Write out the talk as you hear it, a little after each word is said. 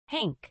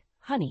"Hank,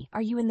 honey,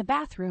 are you in the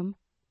bathroom?"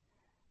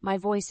 My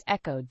voice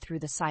echoed through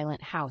the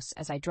silent house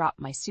as I dropped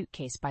my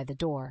suitcase by the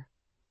door.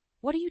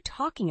 "What are you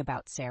talking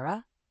about,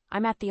 Sarah?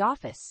 I'm at the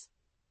office."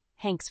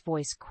 Hank's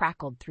voice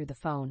crackled through the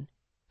phone.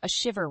 A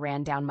shiver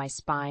ran down my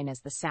spine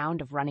as the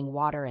sound of running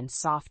water and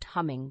soft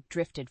humming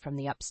drifted from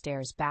the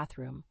upstairs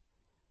bathroom.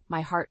 My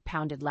heart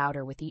pounded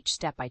louder with each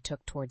step I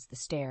took towards the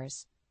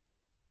stairs.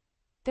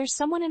 "There's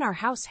someone in our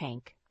house,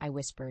 Hank," I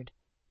whispered,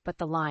 but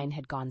the line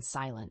had gone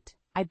silent.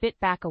 I bit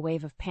back a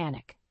wave of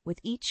panic.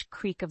 With each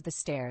creak of the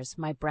stairs,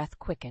 my breath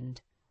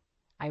quickened.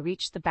 I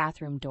reached the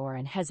bathroom door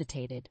and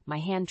hesitated, my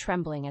hand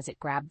trembling as it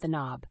grabbed the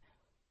knob.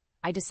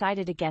 I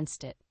decided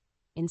against it.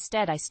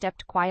 Instead, I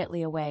stepped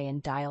quietly away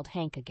and dialed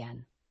Hank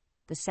again.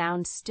 The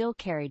sound still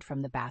carried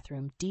from the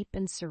bathroom, deep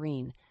and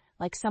serene,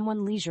 like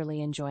someone leisurely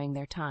enjoying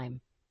their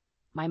time.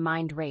 My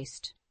mind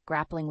raced,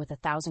 grappling with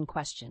 1,000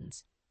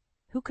 questions.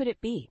 Who could it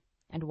be,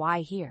 and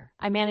why here?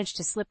 I managed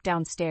to slip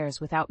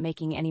downstairs without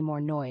making any more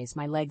noise,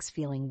 my legs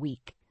feeling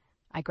weak.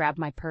 I grabbed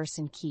my purse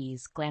and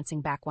keys,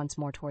 glancing back once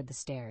more toward the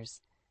stairs.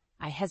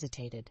 I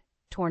hesitated,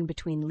 torn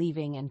between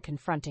leaving and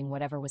confronting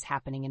whatever was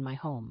happening in my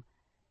home.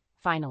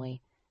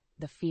 Finally,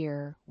 the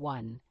fear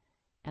won,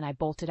 and I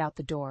bolted out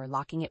the door,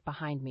 locking it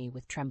behind me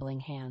with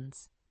trembling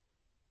hands.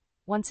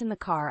 Once in the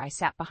car, I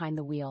sat behind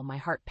the wheel, my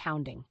heart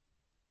pounding.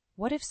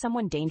 What if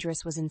someone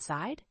dangerous was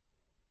inside?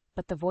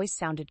 But the voice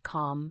sounded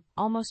calm,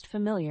 almost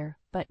familiar,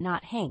 but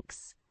not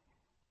Hank's.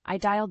 I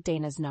dialed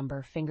Dana's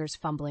number, fingers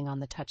fumbling on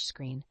the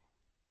touchscreen.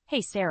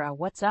 "Hey, Sarah,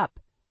 what's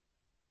up?"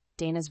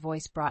 Dana's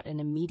voice brought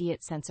an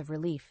immediate sense of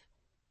relief.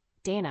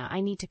 "Dana,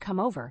 I need to come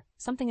over.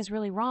 Something is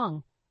really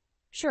wrong."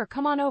 "Sure,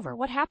 come on over.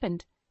 What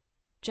happened?"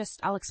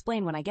 I'll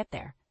explain when I get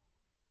there."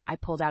 I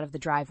pulled out of the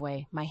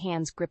driveway, my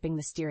hands gripping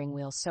the steering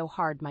wheel so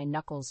hard my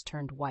knuckles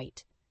turned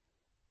white.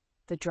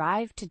 The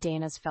drive to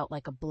Dana's felt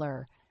like a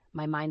blur,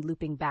 my mind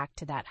looping back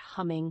to that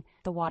humming,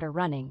 the water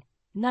running.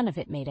 None of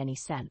it made any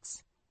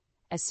sense.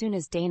 As soon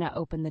as Dana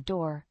opened the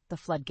door, the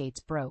floodgates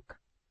broke.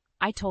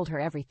 I told her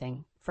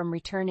everything, from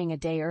returning a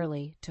day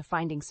early to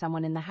finding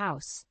someone in the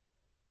house.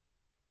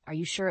 "Are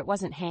you sure it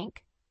wasn't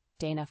Hank?"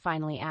 Dana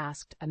finally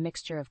asked, a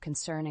mixture of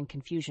concern and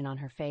confusion on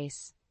her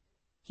face.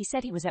 "He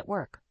said he was at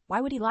work. Why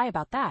would he lie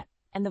about that?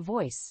 And the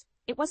voice.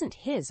 It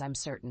wasn't his, I'm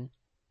certain."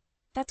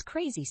 "That's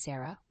crazy,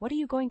 Sarah. What are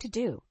you going to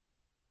do?"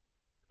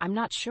 "I'm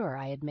not sure,"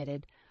 I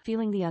admitted,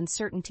 feeling the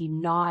uncertainty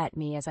gnaw at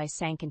me as I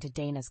sank into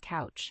Dana's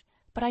couch.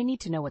 "But I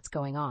need to know what's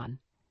going on."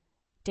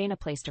 Dana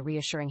placed a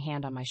reassuring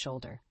hand on my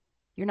shoulder.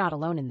 "You're not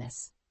alone in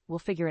this. We'll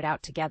figure it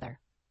out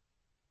together."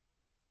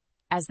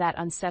 As that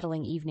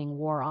unsettling evening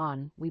wore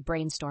on, we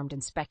brainstormed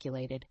and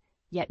speculated,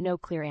 yet no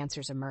clear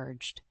answers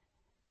emerged.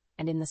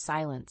 And in the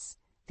silence,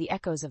 the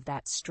echoes of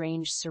that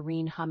strange,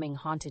 serene humming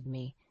haunted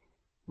me,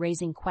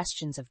 raising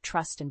questions of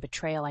trust and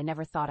betrayal I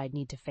never thought I'd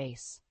need to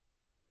face.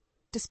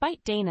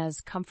 Despite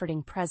Dana's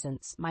comforting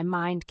presence, my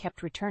mind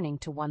kept returning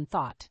to one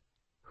thought.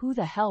 Who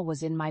the hell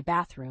was in my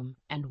bathroom,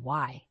 and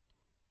why?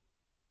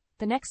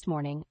 The next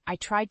morning, I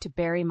tried to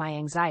bury my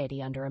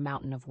anxiety under a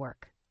mountain of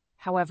work.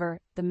 However,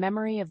 the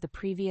memory of the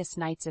previous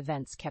night's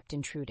events kept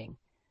intruding.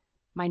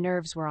 My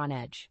nerves were on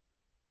edge.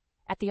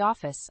 At the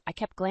office, I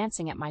kept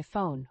glancing at my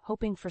phone,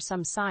 hoping for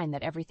some sign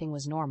that everything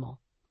was normal.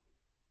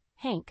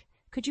 "Hank,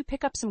 could you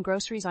pick up some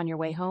groceries on your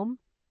way home?"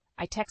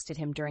 I texted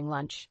him during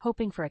lunch,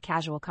 hoping for a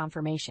casual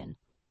confirmation.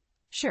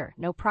 "Sure,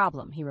 no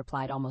problem," he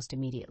replied almost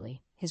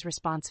immediately. His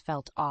response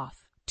felt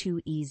off,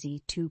 too easy,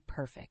 too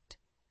perfect.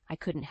 I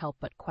couldn't help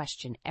but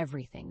question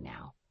everything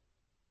now.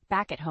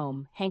 Back at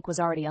home, Hank was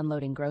already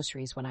unloading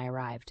groceries when I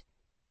arrived.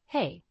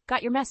 "Hey,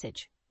 got your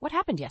message. What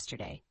happened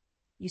yesterday?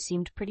 You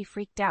seemed pretty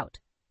freaked out."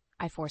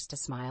 I forced a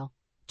smile.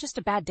 "Just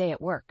a bad day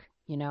at work,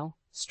 you know,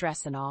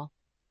 stress and all."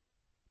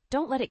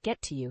 "Don't let it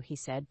get to you," he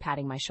said,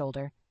 patting my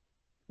shoulder.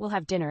 "We'll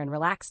have dinner and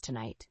relax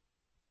tonight."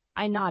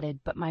 I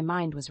nodded, but my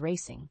mind was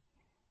racing.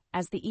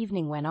 As the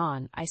evening went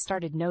on, I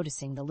started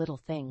noticing the little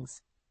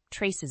things,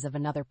 traces of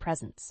another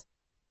presence.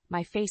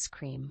 My face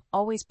cream,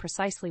 always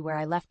precisely where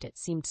I left it,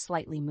 seemed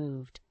slightly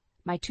moved.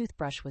 My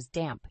toothbrush was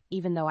damp,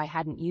 even though I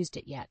hadn't used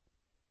it yet.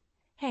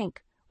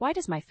 "Hank, why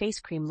does my face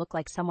cream look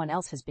like someone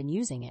else has been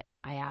using it?"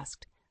 I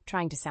asked,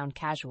 trying to sound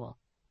casual.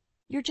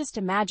 "You're just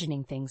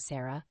imagining things,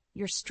 Sarah.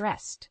 You're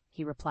stressed,"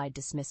 he replied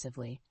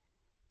dismissively.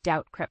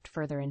 Doubt crept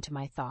further into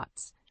my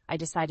thoughts. I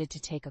decided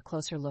to take a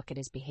closer look at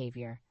his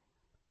behavior.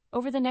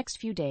 Over the next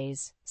few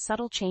days,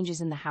 subtle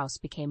changes in the house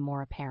became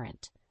more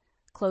apparent.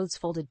 Clothes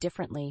folded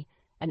differently,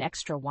 an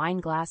extra wine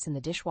glass in the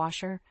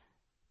dishwasher.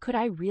 Could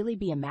I really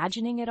be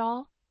imagining it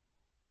all?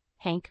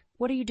 "Hank,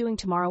 what are you doing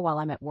tomorrow while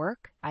I'm at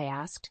work?" I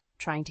asked,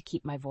 trying to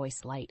keep my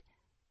voice light.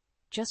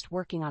 "Just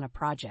working on a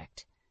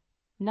project.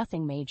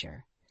 Nothing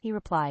major," he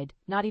replied,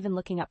 not even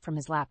looking up from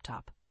his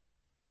laptop.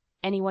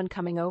 "Anyone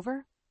coming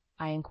over?"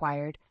 I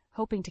inquired,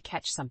 hoping to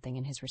catch something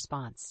in his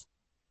response.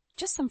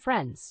 "Just some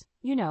friends,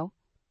 you know.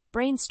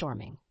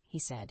 Brainstorming," he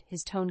said,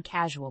 his tone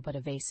casual but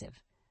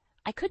evasive.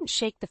 I couldn't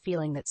shake the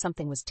feeling that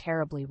something was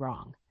terribly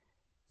wrong.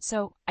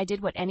 So I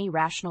did what any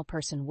rational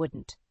person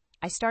wouldn't.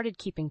 I started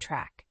keeping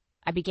track.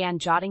 I began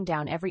jotting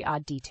down every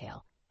odd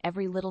detail,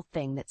 every little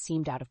thing that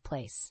seemed out of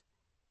place.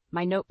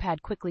 My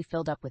notepad quickly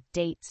filled up with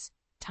dates,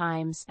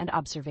 times, and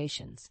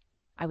observations.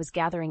 I was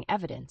gathering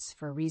evidence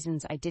for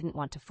reasons I didn't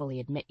want to fully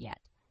admit yet.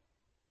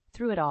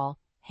 Through it all,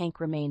 Hank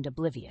remained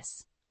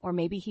oblivious, or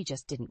maybe he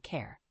just didn't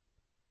care.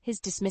 His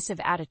dismissive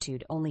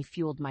attitude only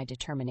fueled my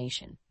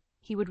determination.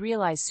 He would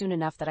realize soon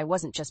enough that I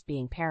wasn't just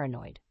being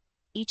paranoid.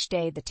 Each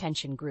day the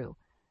tension grew.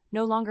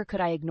 No longer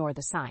could I ignore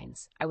the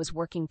signs. I was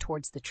working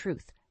towards the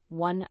truth,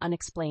 one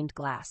unexplained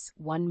glass,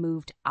 one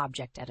moved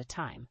object at a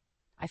time.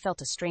 I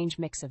felt a strange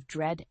mix of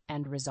dread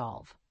and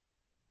resolve.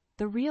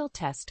 The real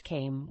test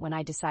came when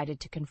I decided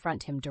to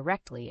confront him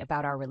directly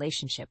about our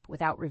relationship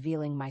without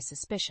revealing my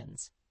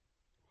suspicions.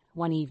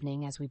 One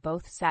evening, as we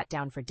both sat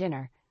down for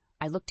dinner,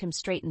 I looked him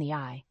straight in the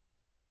eye.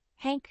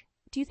 "Hank,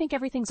 do you think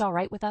everything's all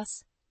right with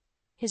us?"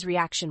 His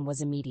reaction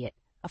was immediate,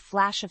 a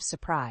flash of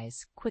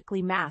surprise,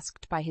 quickly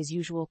masked by his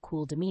usual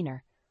cool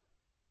demeanor.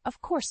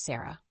 "Of course,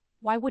 Sarah.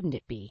 Why wouldn't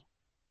it be?"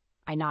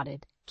 I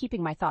nodded,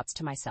 keeping my thoughts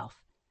to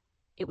myself.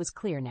 It was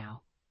clear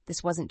now.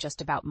 This wasn't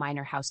just about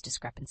minor house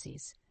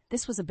discrepancies.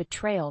 This was a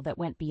betrayal that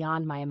went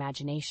beyond my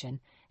imagination,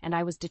 and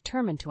I was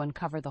determined to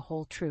uncover the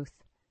whole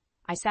truth.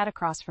 I sat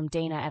across from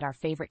Dana at our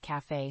favorite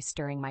cafe,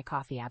 stirring my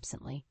coffee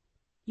absently.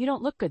 "You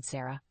don't look good,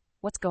 Sarah.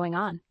 What's going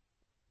on?"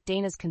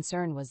 Dana's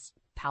concern was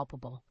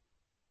palpable.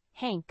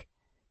 "Hank,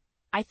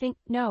 I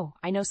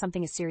know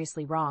something is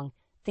seriously wrong.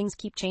 Things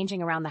keep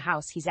changing around the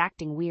house. He's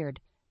acting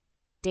weird."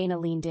 Dana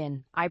leaned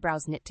in,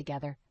 eyebrows knit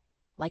together.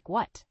 "Like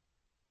what?"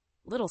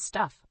 "Little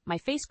stuff. My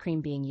face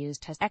cream being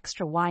used has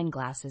extra wine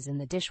glasses in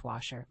the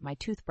dishwasher, my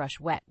toothbrush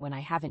wet when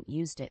I haven't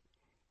used it."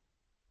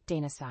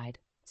 Dana sighed.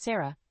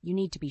 "Sarah, you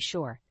need to be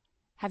sure.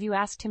 Have you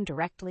asked him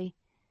directly?"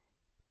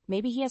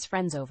 "Maybe he has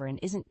friends over and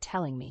isn't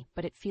telling me,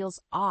 but it feels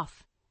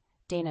off."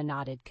 Dana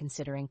nodded,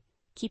 considering.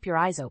 "Keep your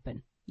eyes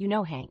open. You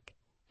know Hank.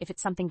 If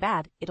it's something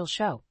bad, it'll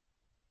show."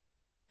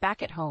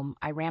 Back at home,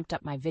 I ramped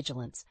up my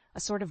vigilance. A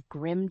sort of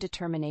grim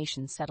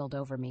determination settled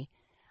over me.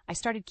 I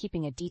started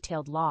keeping a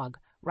detailed log,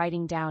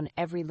 writing down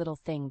every little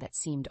thing that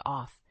seemed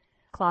off.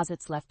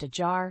 Closets left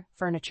ajar,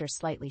 furniture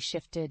slightly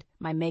shifted,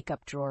 my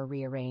makeup drawer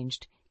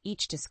rearranged.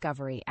 Each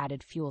discovery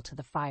added fuel to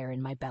the fire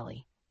in my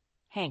belly.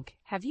 "Hank,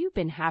 have you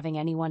been having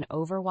anyone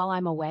over while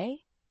I'm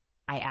away?"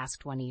 I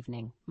asked one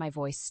evening, my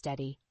voice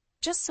steady.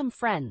 "Just some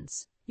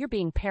friends. You're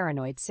being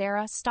paranoid,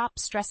 Sarah. Stop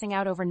stressing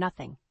out over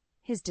nothing."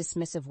 His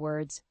dismissive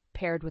words,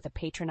 paired with a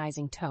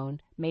patronizing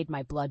tone, made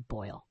my blood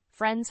boil.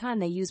 "Friends, hun,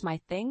 they use my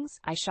things?"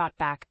 I shot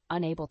back,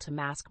 unable to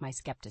mask my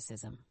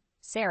skepticism.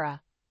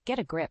 "Sarah, get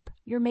a grip.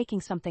 You're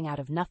making something out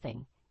of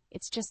nothing.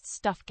 It's just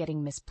stuff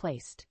getting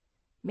misplaced.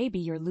 Maybe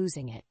you're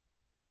losing it."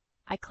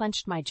 I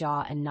clenched my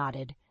jaw and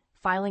nodded,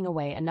 filing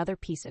away another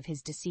piece of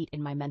his deceit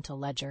in my mental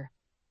ledger.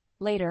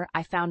 Later,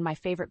 I found my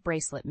favorite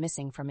bracelet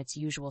missing from its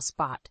usual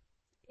spot.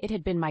 It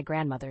had been my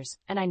grandmother's,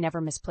 and I never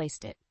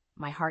misplaced it.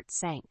 My heart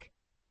sank.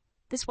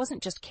 This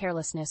wasn't just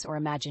carelessness or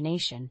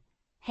imagination.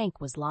 Hank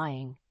was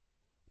lying.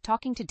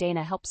 Talking to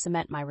Dana helped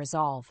cement my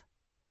resolve.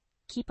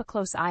 "Keep a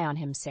close eye on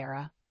him,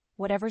 Sarah.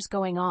 Whatever's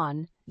going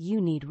on,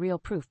 you need real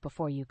proof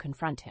before you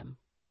confront him."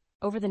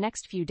 Over the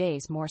next few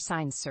days, more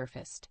signs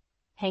surfaced.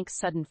 Hank's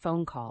sudden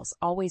phone calls,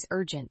 always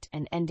urgent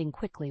and ending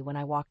quickly when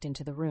I walked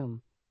into the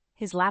room.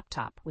 His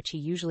laptop, which he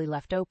usually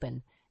left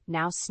open,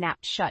 now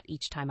snapped shut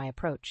each time I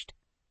approached.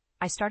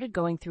 I started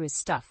going through his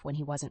stuff when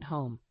he wasn't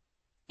home.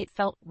 It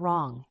felt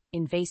wrong,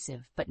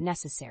 invasive, but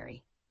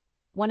necessary.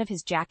 One of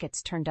his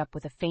jackets turned up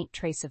with a faint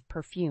trace of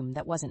perfume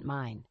that wasn't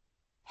mine.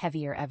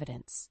 Heavier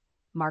evidence.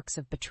 Marks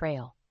of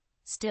betrayal.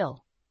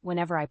 Still,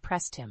 whenever I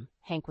pressed him,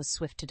 Hank was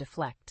swift to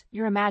deflect.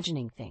 "You're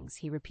imagining things,"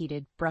 he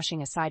repeated,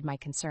 brushing aside my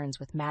concerns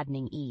with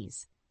maddening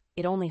ease.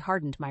 It only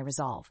hardened my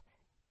resolve.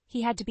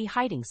 He had to be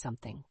hiding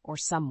something, or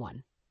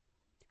someone.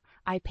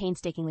 I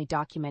painstakingly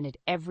documented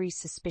every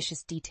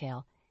suspicious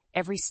detail,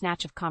 every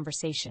snatch of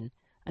conversation,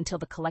 until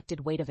the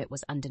collected weight of it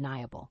was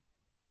undeniable.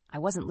 I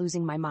wasn't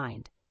losing my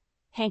mind.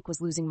 Hank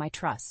was losing my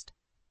trust.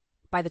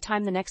 By the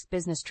time the next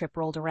business trip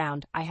rolled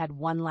around, I had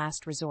one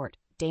last resort.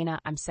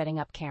 "Dana, I'm setting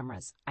up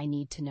cameras. I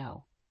need to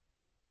know."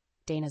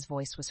 Dana's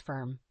voice was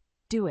firm.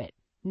 "Do it.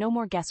 No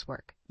more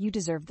guesswork. You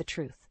deserve the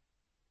truth."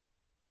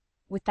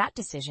 With that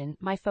decision,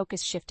 my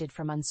focus shifted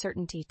from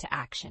uncertainty to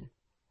action.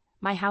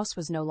 My house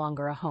was no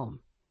longer a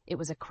home. It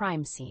was a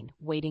crime scene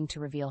waiting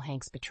to reveal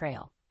Hank's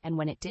betrayal, and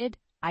when it did,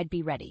 I'd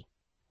be ready.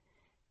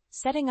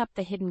 Setting up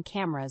the hidden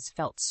cameras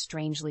felt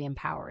strangely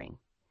empowering.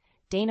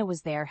 Dana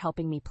was there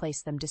helping me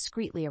place them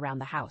discreetly around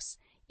the house.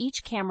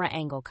 Each camera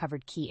angle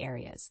covered key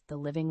areas: the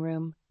living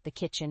room, the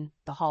kitchen,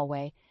 the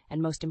hallway,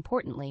 and most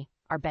importantly,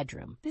 our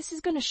bedroom. "This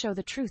is going to show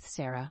the truth,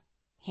 Sarah,"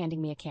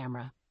 handing me a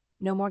camera.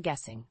 "No more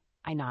guessing."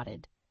 I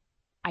nodded.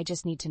 "I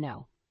just need to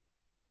know."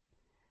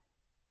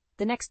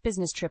 The next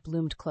business trip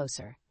loomed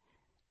closer.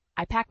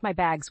 I packed my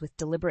bags with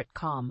deliberate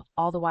calm,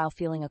 all the while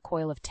feeling a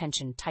coil of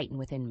tension tighten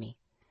within me.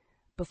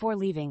 Before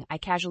leaving, I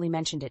casually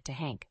mentioned it to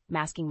Hank,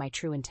 masking my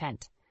true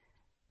intent.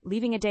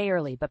 "Leaving a day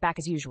early, but back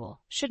as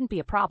usual. Shouldn't be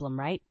a problem,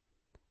 right?"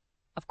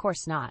 "Of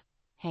course not,"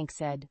 Hank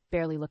said,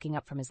 barely looking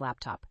up from his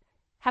laptop.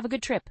 "Have a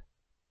good trip."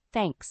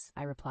 Thanks,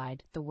 I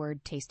replied, the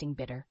word tasting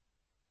bitter.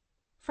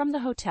 From the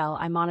hotel,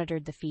 I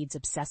monitored the feeds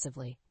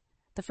obsessively.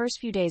 The first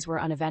few days were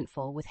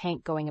uneventful, with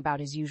Hank going about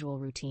his usual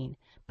routine.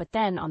 But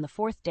then, on the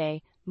fourth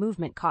day,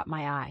 movement caught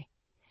my eye.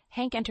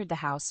 Hank entered the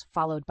house,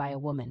 followed by a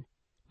woman.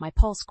 My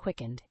pulse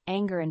quickened,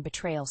 anger and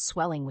betrayal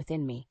swelling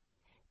within me.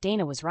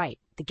 Dana was right.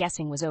 The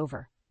guessing was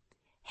over.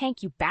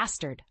 "Hank, you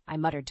bastard," I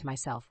muttered to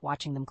myself,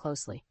 watching them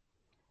closely.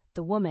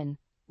 The woman,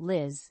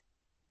 Liz,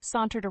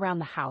 sauntered around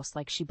the house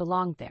like she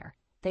belonged there.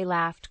 They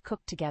laughed,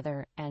 cooked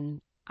together,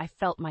 and I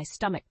felt my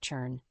stomach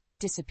churn,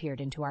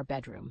 disappeared into our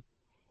bedroom.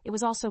 It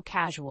was all so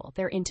casual,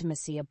 their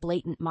intimacy a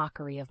blatant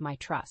mockery of my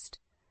trust.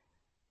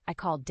 I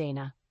called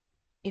Dana.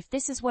 "If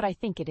this is what I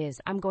think it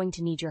is, I'm going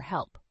to need your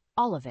help.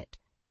 All of it.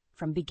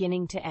 From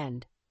beginning to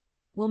end.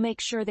 We'll make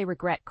sure they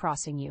regret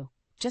crossing you.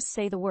 Just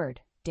say the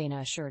word," Dana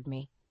assured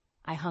me.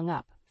 I hung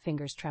up,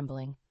 fingers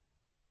trembling.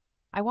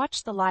 I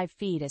watched the live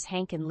feed as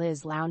Hank and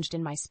Liz lounged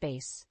in my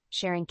space,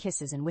 sharing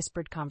kisses and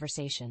whispered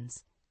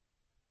conversations.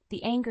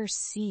 The anger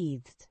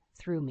seethed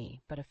through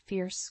me, but a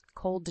fierce,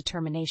 cold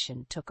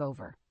determination took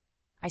over.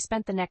 I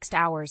spent the next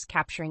hours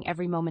capturing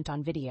every moment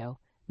on video,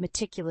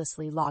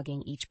 meticulously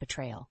logging each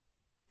betrayal.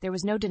 There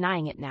was no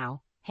denying it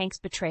now. Hank's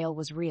betrayal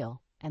was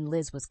real, and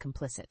Liz was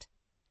complicit.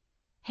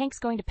 "Hank's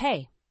going to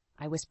pay,"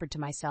 I whispered to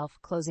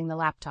myself, closing the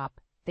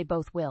laptop. "They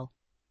both will."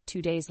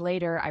 2 days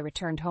later, I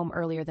returned home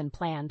earlier than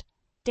planned,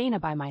 Dana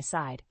by my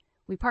side.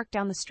 We parked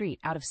down the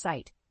street, out of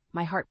sight.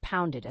 My heart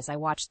pounded as I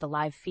watched the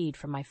live feed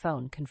from my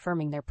phone,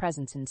 confirming their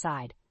presence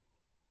inside.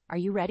 "Are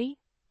you ready?"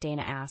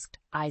 Dana asked,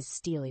 eyes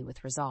steely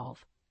with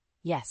resolve.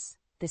 "Yes,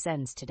 this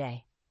ends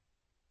today."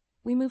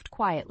 We moved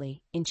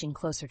quietly, inching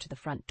closer to the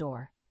front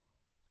door.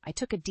 I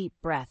took a deep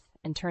breath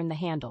and turned the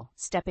handle,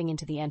 stepping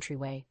into the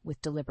entryway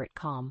with deliberate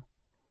calm.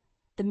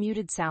 The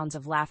muted sounds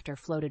of laughter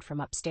floated from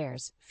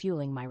upstairs,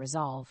 fueling my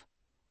resolve.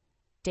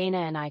 Dana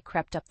and I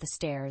crept up the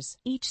stairs,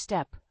 each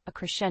step a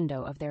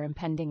crescendo of their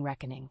impending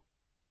reckoning.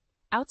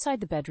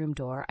 Outside the bedroom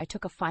door, I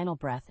took a final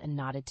breath and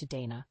nodded to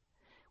Dana.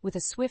 With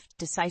a swift,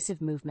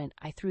 decisive movement,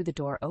 I threw the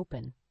door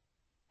open.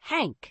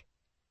 "Hank!"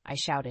 I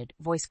shouted,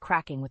 voice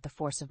cracking with the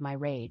force of my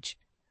rage.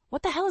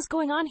 "What the hell is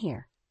going on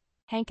here?"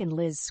 Hank and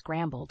Liz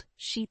scrambled,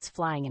 sheets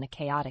flying in a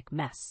chaotic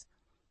mess.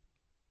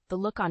 The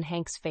look on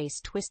Hank's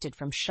face twisted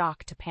from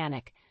shock to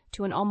panic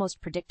to an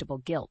almost predictable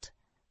guilt,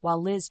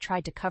 while Liz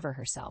tried to cover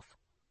herself.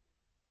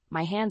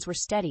 My hands were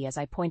steady as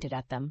I pointed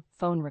at them,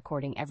 phone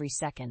recording every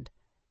second.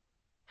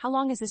 "How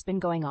long has this been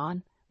going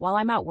on? While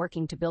I'm out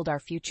working to build our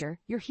future,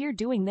 you're here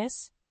doing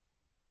this?"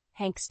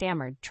 Hank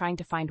stammered, trying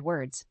to find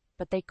words,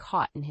 but they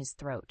caught in his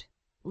throat.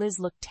 Liz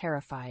looked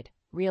terrified,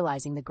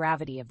 realizing the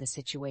gravity of the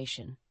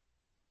situation.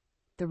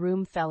 The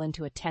room fell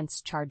into a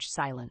tense, charged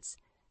silence.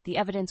 The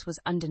evidence was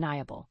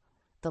undeniable.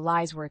 The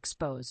lies were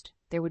exposed.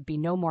 There would be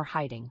no more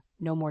hiding,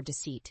 no more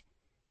deceit.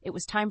 It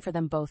was time for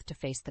them both to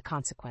face the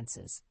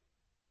consequences.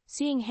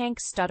 Seeing Hank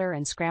stutter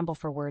and scramble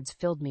for words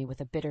filled me with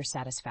a bitter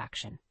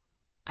satisfaction.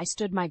 I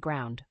stood my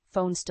ground,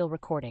 phone still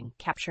recording,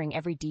 capturing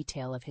every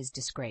detail of his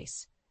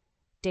disgrace.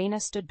 Dana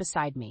stood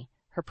beside me,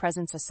 her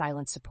presence a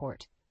silent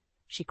support.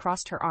 She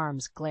crossed her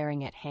arms,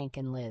 glaring at Hank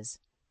and Liz.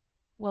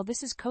 "Well,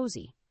 this is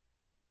cozy."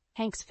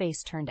 Hank's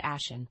face turned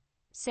ashen.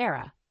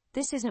 "Sarah,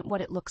 this isn't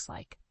what it looks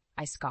like,"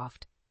 I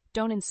scoffed.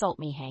 "Don't insult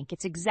me, Hank.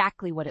 It's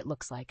exactly what it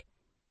looks like."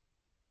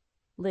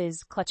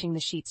 Liz, clutching the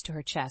sheets to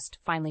her chest,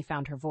 finally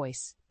found her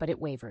voice, but it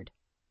wavered.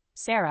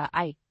 "Sarah,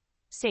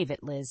 Save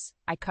it, Liz."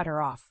 I cut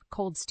her off,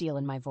 cold steel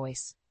in my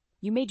voice.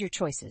 "You made your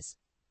choices."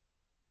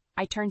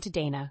 I turned to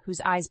Dana,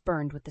 whose eyes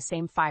burned with the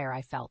same fire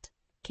I felt.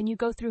 "Can you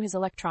go through his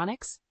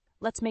electronics?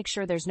 Let's make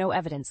sure there's no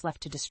evidence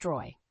left to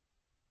destroy."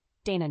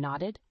 Dana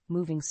nodded,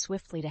 moving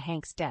swiftly to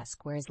Hank's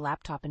desk where his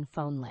laptop and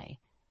phone lay.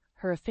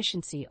 Her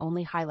efficiency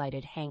only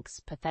highlighted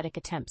Hank's pathetic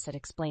attempts at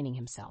explaining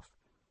himself.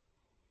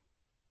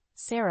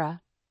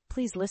 "Sarah,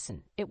 please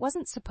listen. It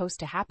wasn't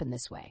supposed to happen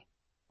this way."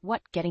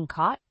 "What, getting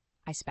caught?"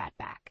 I spat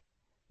back.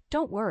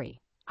 "Don't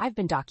worry. I've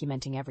been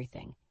documenting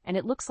everything, and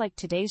it looks like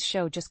today's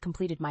show just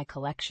completed my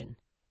collection."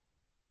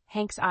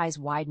 Hank's eyes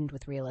widened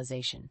with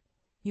realization.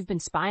 "You've been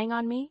spying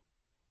on me?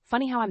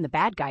 Funny how I'm the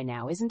bad guy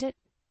now, isn't it?"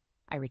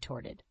 I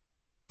retorted.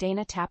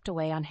 Dana tapped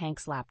away on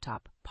Hank's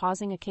laptop,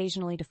 pausing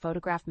occasionally to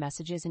photograph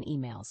messages and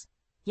emails.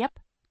 "Yep,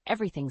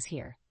 everything's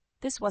here.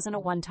 This wasn't a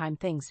one-time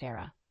thing,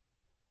 Sarah."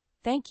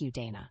 "Thank you,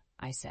 Dana,"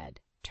 I said,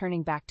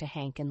 turning back to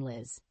Hank and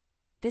Liz.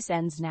 "This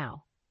ends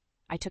now."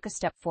 I took a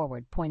step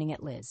forward, pointing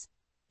at Liz.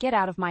 "Get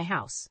out of my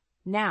house.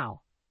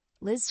 Now."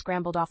 Liz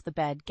scrambled off the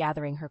bed,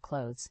 gathering her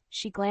clothes.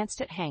 She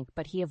glanced at Hank,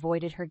 but he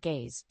avoided her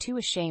gaze, too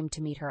ashamed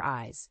to meet her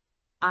eyes.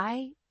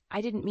 I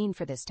didn't mean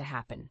for this to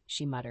happen,"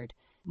 she muttered,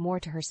 more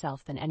to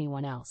herself than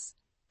anyone else.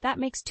 "That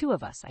makes 2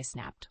 of us," I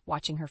snapped,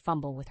 watching her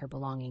fumble with her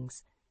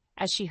belongings.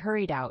 As she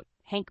hurried out,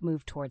 Hank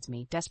moved towards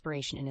me,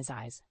 desperation in his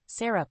eyes.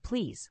 "Sarah,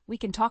 please, we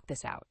can talk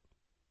this out."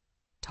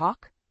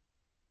 "Talk?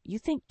 You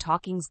think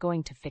talking's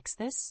going to fix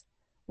this?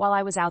 While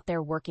I was out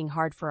there working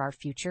hard for our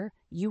future,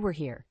 you were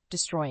here,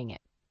 destroying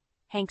it."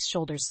 Hank's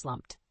shoulders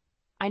slumped.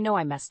 "I know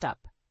I messed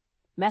up."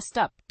 "Messed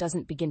up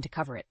doesn't begin to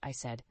cover it," I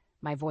said,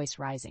 my voice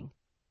rising.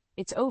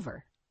 It's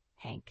over,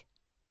 Hank.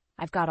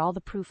 I've got all the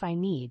proof I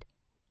need.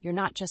 You're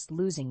not just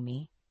losing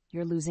me,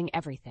 you're losing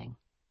everything.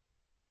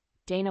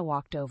 Dana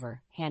walked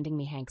over, handing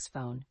me Hank's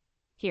phone.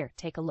 Here,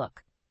 take a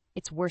look.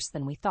 It's worse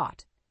than we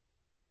thought.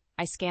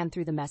 I scanned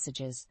through the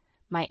messages,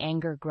 my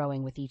anger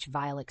growing with each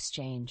vile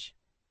exchange.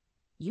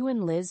 You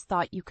and Liz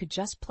thought you could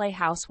just play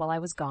house while I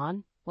was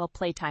gone? Well,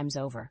 playtime's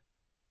over.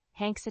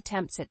 Hank's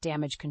attempts at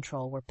damage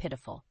control were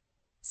pitiful.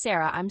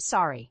 Sarah, I'm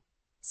sorry.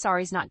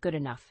 Sorry's not good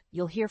enough.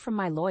 You'll hear from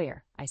my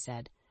lawyer, I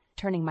said,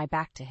 turning my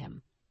back to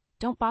him.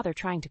 Don't bother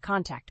trying to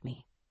contact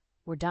me.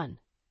 We're done.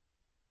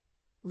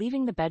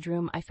 Leaving the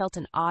bedroom, I felt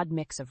an odd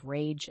mix of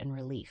rage and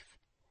relief.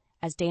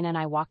 As Dana and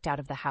I walked out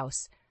of the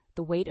house,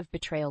 the weight of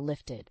betrayal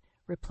lifted,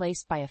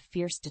 replaced by a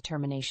fierce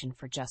determination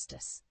for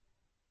justice.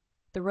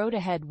 The road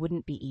ahead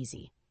wouldn't be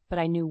easy, but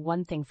I knew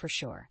one thing for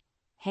sure.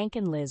 Hank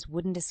and Liz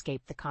wouldn't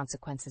escape the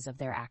consequences of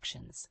their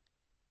actions.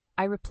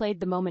 I replayed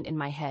the moment in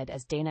my head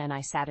as Dana and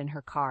I sat in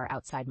her car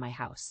outside my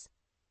house.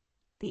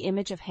 The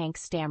image of Hank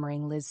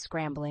stammering, Liz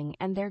scrambling,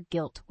 and their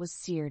guilt was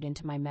seared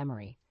into my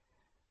memory.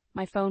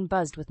 My phone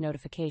buzzed with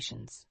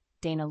notifications.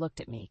 Dana looked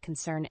at me,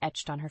 concern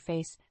etched on her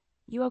face.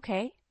 You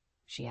okay?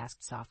 She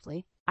asked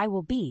softly. I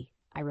will be,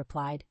 I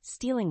replied,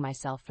 steeling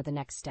myself for the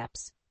next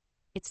steps.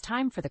 It's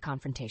time for the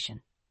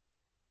confrontation.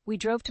 We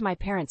drove to my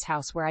parents'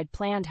 house where I'd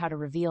planned how to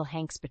reveal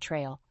Hank's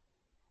betrayal.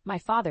 My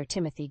father,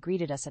 Timothy,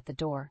 greeted us at the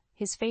door.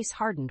 His face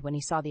hardened when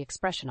he saw the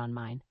expression on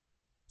mine.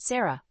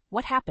 Sarah,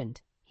 what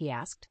happened? He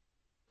asked.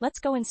 Let's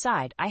go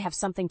inside. I have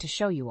something to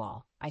show you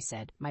all, I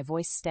said, my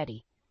voice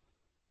steady.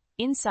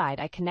 Inside,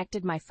 I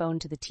connected my phone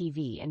to the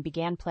TV and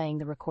began playing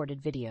the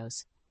recorded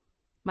videos.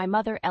 My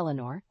mother,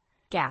 Eleanor,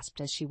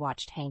 gasped as she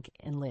watched Hank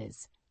and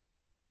Liz.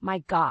 My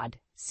God,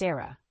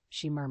 Sarah,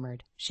 she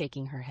murmured,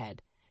 shaking her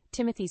head.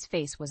 Timothy's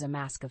face was a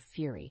mask of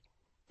fury.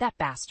 That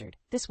bastard,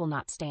 this will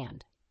not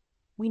stand.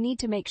 We need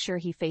to make sure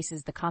he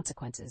faces the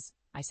consequences,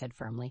 I said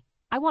firmly.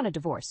 I want a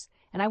divorce,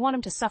 and I want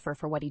him to suffer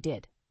for what he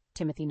did.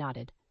 Timothy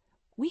nodded.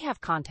 We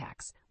have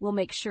contacts. We'll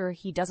make sure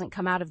he doesn't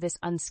come out of this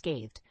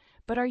unscathed.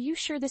 But are you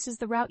sure this is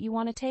the route you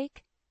want to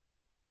take?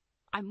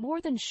 I'm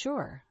more than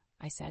sure,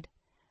 I said,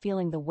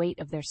 feeling the weight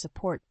of their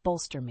support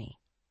bolster me.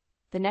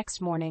 The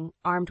next morning,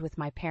 armed with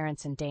my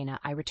parents and Dana,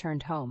 I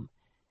returned home.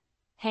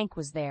 Hank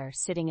was there,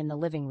 sitting in the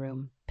living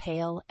room,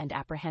 pale and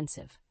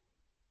apprehensive.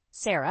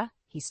 Sarah,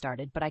 he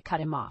started, but I cut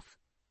him off.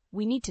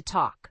 We need to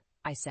talk,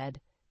 I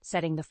said,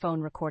 setting the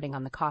phone recording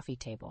on the coffee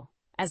table.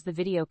 As the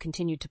video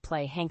continued to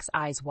play, Hank's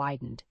eyes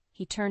widened.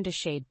 He turned a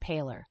shade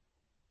paler.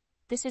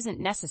 This isn't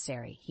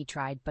necessary, he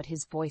tried, but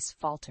his voice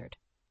faltered.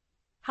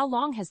 How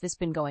long has this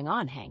been going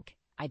on, Hank?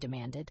 I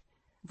demanded,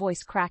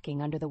 voice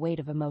cracking under the weight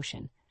of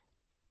emotion.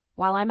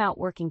 While I'm out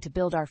working to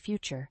build our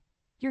future,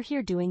 you're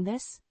here doing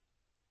this?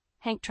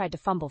 Hank tried to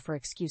fumble for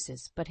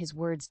excuses, but his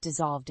words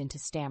dissolved into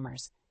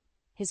stammers.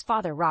 His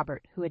father,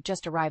 Robert, who had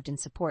just arrived in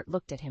support,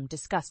 looked at him,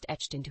 disgust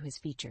etched into his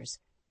features.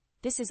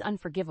 This is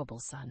unforgivable,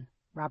 son,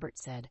 Robert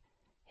said,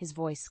 his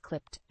voice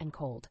clipped and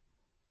cold.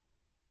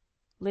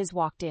 Liz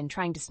walked in,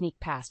 trying to sneak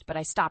past, but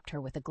I stopped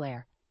her with a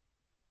glare.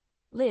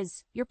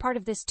 Liz, you're part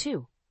of this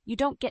too. You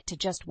don't get to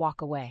just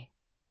walk away.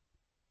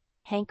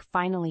 Hank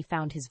finally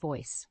found his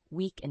voice,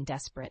 weak and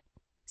desperate.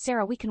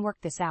 Sarah, we can work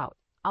this out.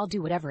 I'll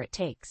do whatever it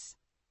takes.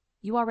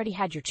 You already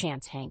had your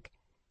chance, Hank.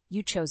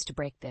 You chose to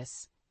break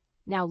this.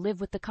 Now live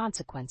with the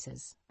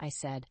consequences, I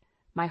said,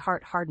 my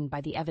heart hardened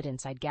by the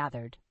evidence I'd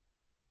gathered.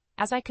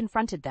 As I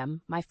confronted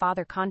them, my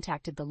father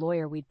contacted the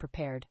lawyer we'd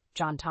prepared,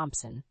 John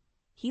Thompson.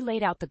 He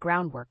laid out the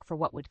groundwork for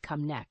what would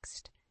come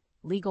next.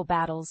 Legal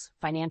battles,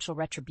 financial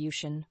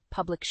retribution,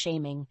 public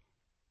shaming.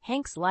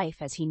 Hank's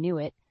life, as he knew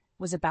it,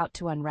 was about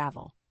to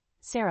unravel.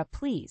 Sarah,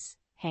 please,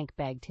 Hank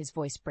begged, his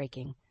voice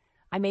breaking.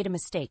 I made a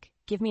mistake.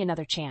 Give me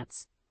another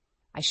chance.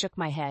 I shook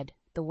my head,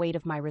 the weight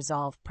of my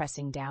resolve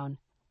pressing down.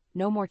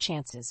 No more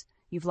chances.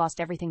 You've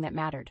lost everything that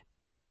mattered.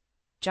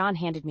 John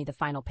handed me the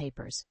final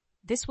papers.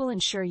 This will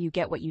ensure you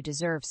get what you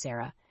deserve,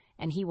 Sarah,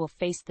 and he will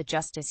face the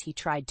justice he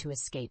tried to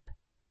escape.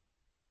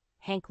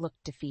 Hank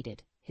looked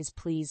defeated, his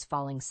pleas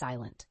falling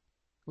silent.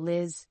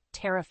 Liz,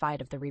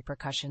 terrified of the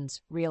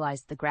repercussions,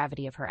 realized the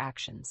gravity of her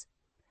actions.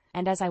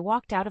 And as I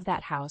walked out of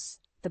that house,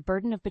 the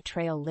burden of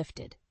betrayal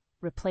lifted,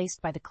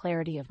 replaced by the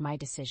clarity of my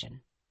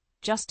decision.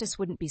 Justice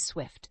wouldn't be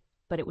swift,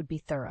 but it would be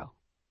thorough.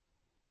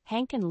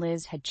 Hank and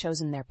Liz had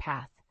chosen their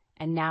path,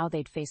 and now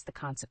they'd face the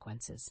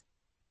consequences.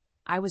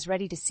 I was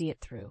ready to see it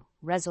through,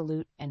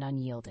 resolute and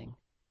unyielding.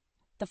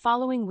 The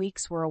following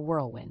weeks were a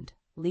whirlwind.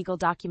 Legal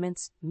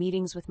documents,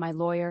 meetings with my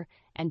lawyer,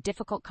 and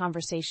difficult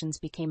conversations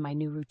became my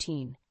new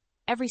routine.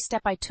 Every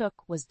step I took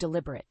was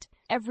deliberate,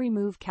 every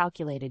move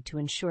calculated to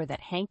ensure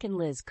that Hank and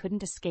Liz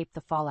couldn't escape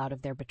the fallout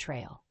of their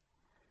betrayal.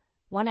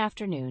 One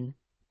afternoon,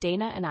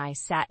 Dana and I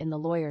sat in the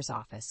lawyer's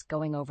office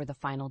going over the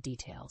final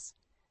details.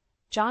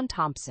 John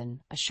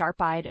Thompson, a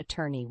sharp-eyed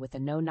attorney with a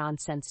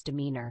no-nonsense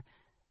demeanor,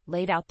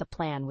 laid out the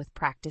plan with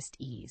practiced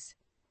ease.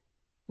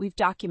 We've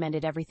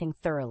documented everything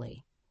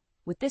thoroughly.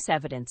 With this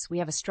evidence, we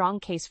have a strong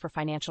case for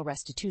financial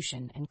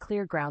restitution and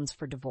clear grounds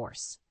for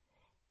divorce.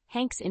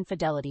 Hank's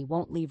infidelity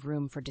won't leave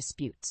room for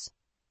disputes.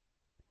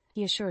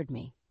 He assured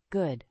me.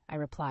 Good, I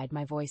replied,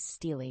 my voice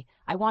steely.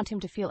 I want him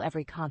to feel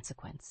every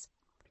consequence.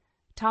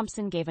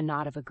 Thompson gave a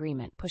nod of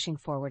agreement, pushing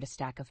forward a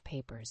stack of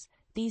papers.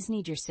 These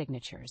need your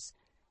signatures.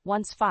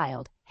 Once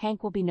filed,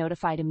 Hank will be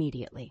notified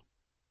immediately.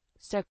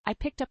 So I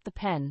picked up the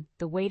pen,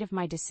 the weight of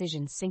my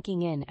decision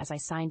sinking in as I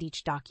signed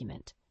each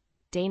document.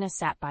 Dana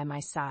sat by my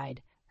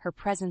side, her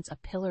presence a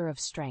pillar of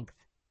strength.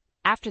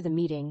 After the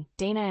meeting,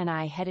 Dana and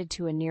I headed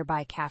to a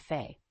nearby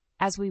cafe.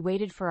 As we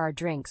waited for our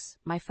drinks,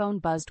 my phone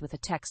buzzed with a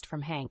text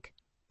from Hank.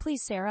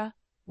 Please, Sarah,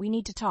 we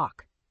need to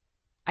talk.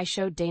 I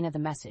showed Dana the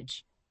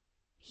message.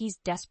 He's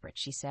desperate,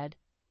 she said.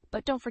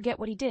 But don't forget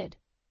what he did.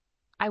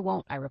 I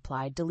won't, I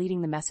replied,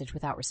 deleting the message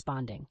without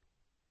responding.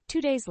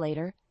 2 days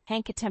later,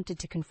 Hank attempted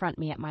to confront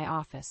me at my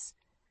office.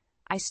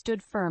 I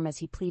stood firm as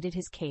he pleaded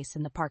his case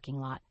in the parking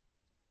lot.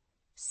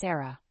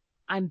 Sarah,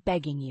 I'm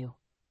begging you.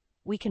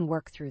 We can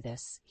work through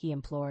this, he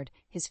implored,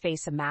 his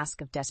face a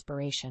mask of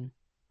desperation.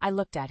 I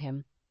looked at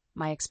him,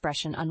 my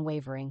expression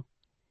unwavering.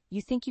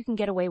 You think you can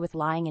get away with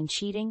lying and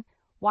cheating?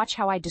 Watch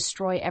how I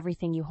destroy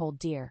everything you hold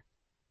dear.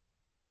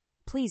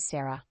 Please,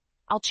 Sarah,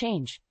 I'll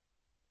change.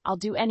 I'll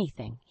do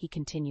anything, he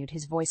continued,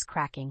 his voice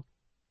cracking.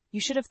 You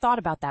should have thought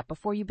about that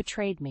before you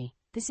betrayed me.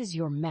 This is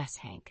your mess,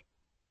 Hank.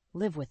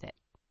 Live with it.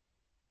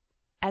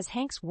 As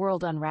Hank's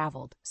world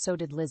unraveled, so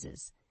did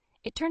Liz's.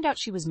 It turned out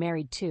she was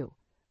married too,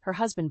 her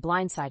husband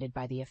blindsided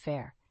by the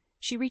affair.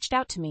 She reached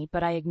out to me,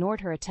 but I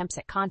ignored her attempts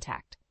at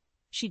contact.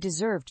 She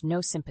deserved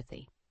no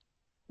sympathy.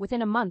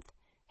 Within a month,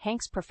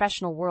 Hank's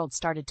professional world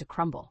started to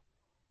crumble.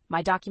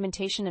 My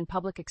documentation and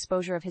public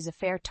exposure of his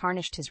affair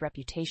tarnished his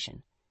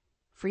reputation.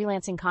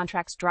 Freelancing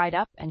contracts dried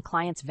up and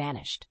clients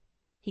vanished.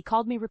 He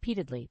called me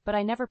repeatedly, but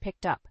I never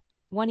picked up.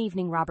 One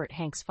evening, Robert,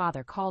 Hank's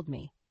father, called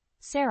me.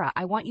 Sarah,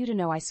 I want you to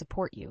know I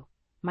support you.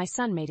 My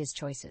son made his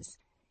choices.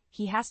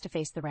 He has to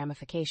face the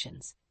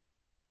ramifications.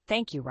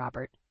 Thank you,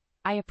 Robert.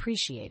 I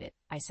appreciate it,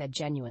 I said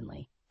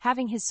genuinely.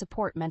 Having his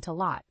support meant a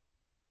lot.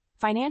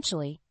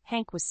 Financially,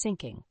 Hank was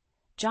sinking.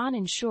 John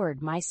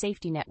ensured my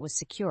safety net was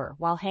secure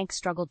while Hank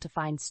struggled to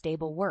find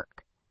stable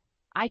work.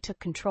 I took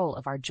control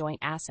of our joint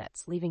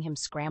assets, leaving him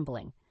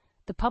scrambling.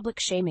 The public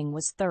shaming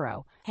was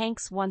thorough.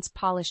 Hank's once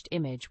polished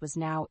image was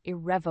now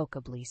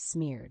irrevocably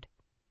smeared.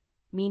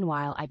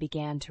 Meanwhile, I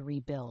began to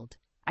rebuild.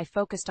 I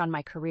focused on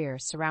my career,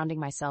 surrounding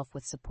myself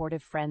with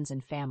supportive friends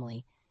and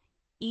family.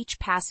 Each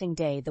passing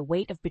day, the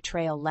weight of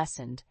betrayal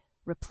lessened,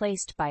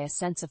 replaced by a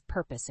sense of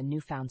purpose and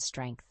newfound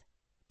strength.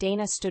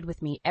 Dana stood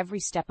with me every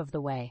step of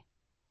the way.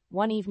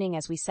 One evening,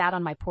 as we sat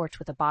on my porch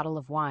with a bottle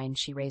of wine,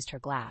 she raised her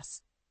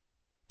glass.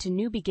 To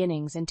new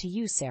beginnings, and to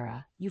you,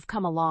 Sarah, you've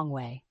come a long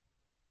way.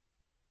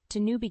 To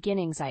new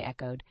beginnings, I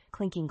echoed,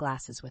 clinking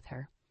glasses with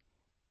her.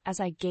 As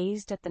I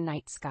gazed at the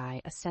night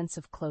sky, a sense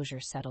of closure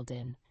settled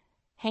in.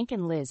 Hank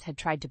and Liz had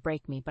tried to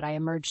break me, but I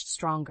emerged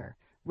stronger,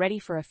 ready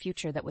for a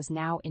future that was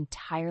now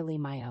entirely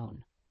my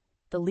own.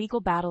 The legal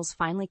battles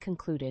finally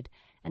concluded,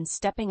 and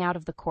stepping out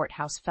of the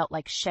courthouse felt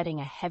like shedding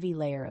a heavy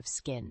layer of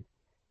skin.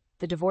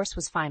 The divorce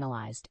was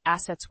finalized,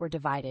 assets were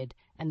divided,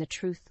 and the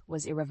truth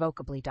was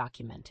irrevocably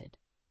documented.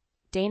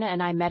 Dana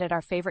and I met at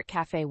our favorite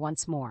cafe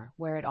once more,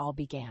 where it all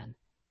began.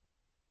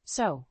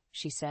 So,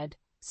 she said,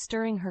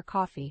 stirring her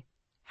coffee,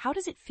 how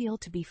does it feel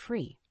to be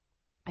free?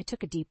 I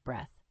took a deep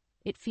breath.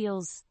 It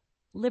feels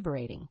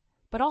liberating,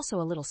 but also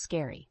a little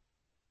scary.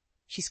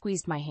 She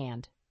squeezed my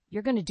hand.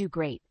 You're going to do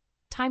great.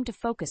 Time to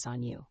focus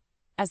on you.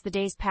 As the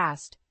days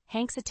passed,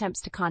 Hank's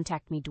attempts to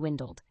contact me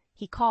dwindled.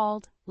 He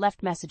called,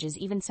 left messages,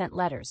 even sent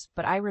letters,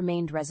 but I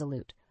remained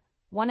resolute.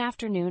 One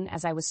afternoon,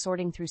 as I was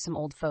sorting through some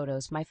old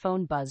photos, my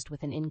phone buzzed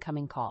with an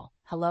incoming call.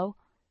 Hello?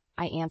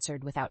 I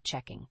answered without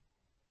checking.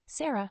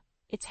 Sarah,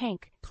 it's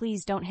Hank.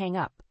 Please don't hang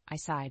up, I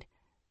sighed.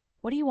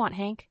 What do you want,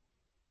 Hank?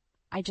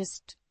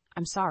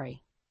 I'm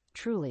sorry.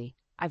 Truly,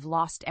 I've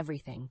lost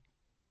everything.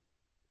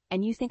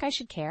 And you think I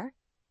should care?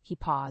 He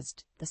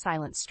paused, the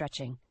silence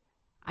stretching.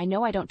 I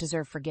know I don't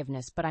deserve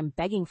forgiveness, but I'm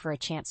begging for a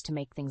chance to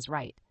make things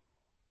right.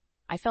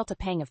 I felt a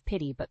pang of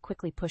pity, but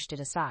quickly pushed it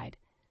aside.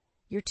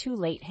 You're too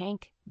late,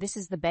 Hank. This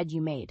is the bed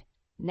you made.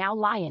 Now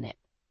lie in it.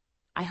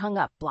 I hung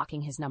up,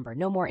 blocking his number.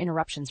 No more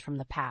interruptions from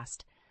the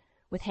past.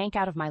 With Hank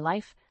out of my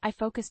life, I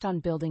focused on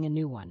building a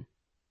new one.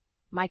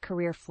 My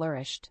career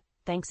flourished,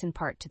 thanks in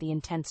part to the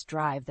intense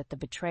drive that the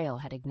betrayal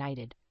had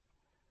ignited.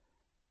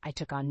 I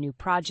took on new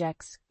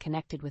projects,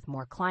 connected with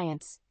more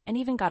clients, and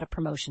even got a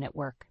promotion at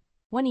work.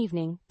 One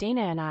evening,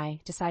 Dana and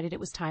I decided it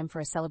was time for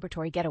a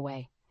celebratory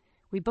getaway.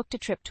 We booked a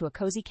trip to a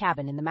cozy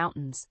cabin in the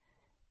mountains.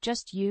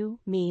 Just you,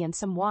 me, and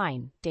some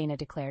wine, Dana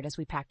declared as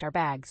we packed our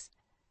bags.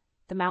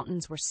 The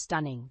mountains were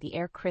stunning, the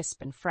air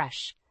crisp and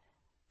fresh.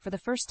 For the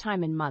first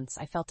time in months,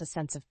 I felt a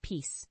sense of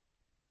peace.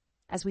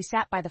 As we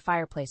sat by the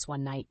fireplace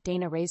one night,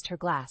 Dana raised her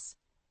glass.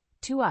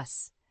 To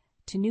us,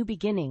 to new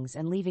beginnings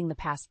and leaving the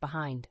past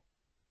behind.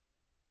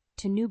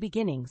 To new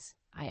beginnings,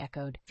 I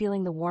echoed,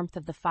 feeling the warmth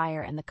of the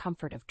fire and the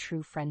comfort of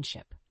true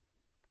friendship.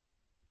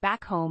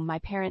 Back home, my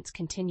parents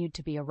continued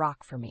to be a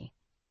rock for me.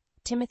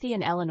 Timothy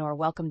and Eleanor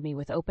welcomed me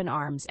with open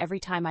arms every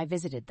time I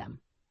visited them.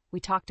 We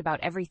talked about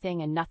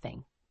everything and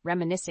nothing,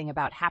 reminiscing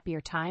about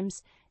happier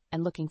times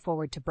and looking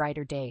forward to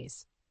brighter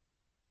days.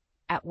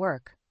 At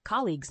work,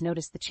 colleagues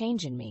noticed the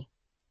change in me.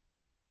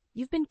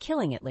 "You've been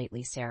killing it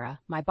lately,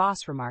 Sarah," my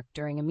boss remarked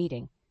during a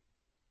meeting.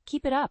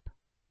 "Keep it up."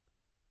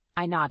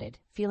 I nodded,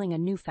 feeling a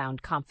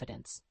newfound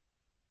confidence.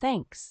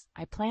 "Thanks,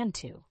 I plan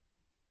to."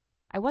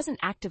 I wasn't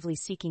actively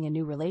seeking a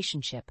new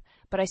relationship,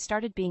 but I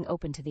started being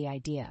open to the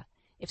idea.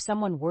 If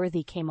someone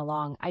worthy came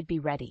along, I'd be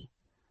ready.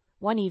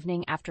 One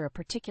evening, after a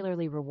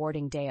particularly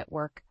rewarding day at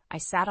work, I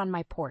sat on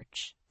my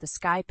porch, the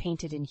sky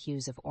painted in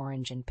hues of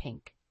orange and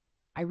pink.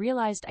 I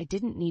realized I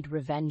didn't need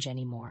revenge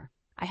anymore.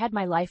 I had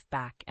my life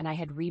back, and I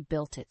had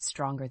rebuilt it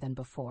stronger than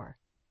before.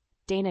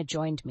 Dana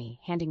joined me,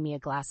 handing me a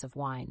glass of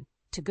wine.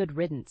 "To good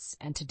riddance,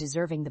 and to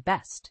deserving the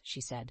best,"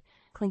 she said,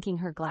 clinking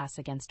her glass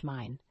against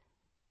mine.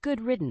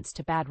 "Good riddance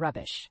to bad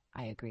rubbish,"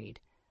 I agreed.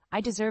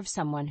 "I deserve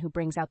someone who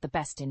brings out the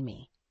best in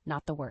me,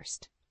 not the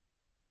worst."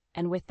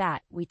 And with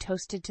that, we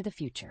toasted to the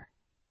future,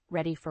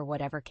 ready for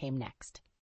whatever came next.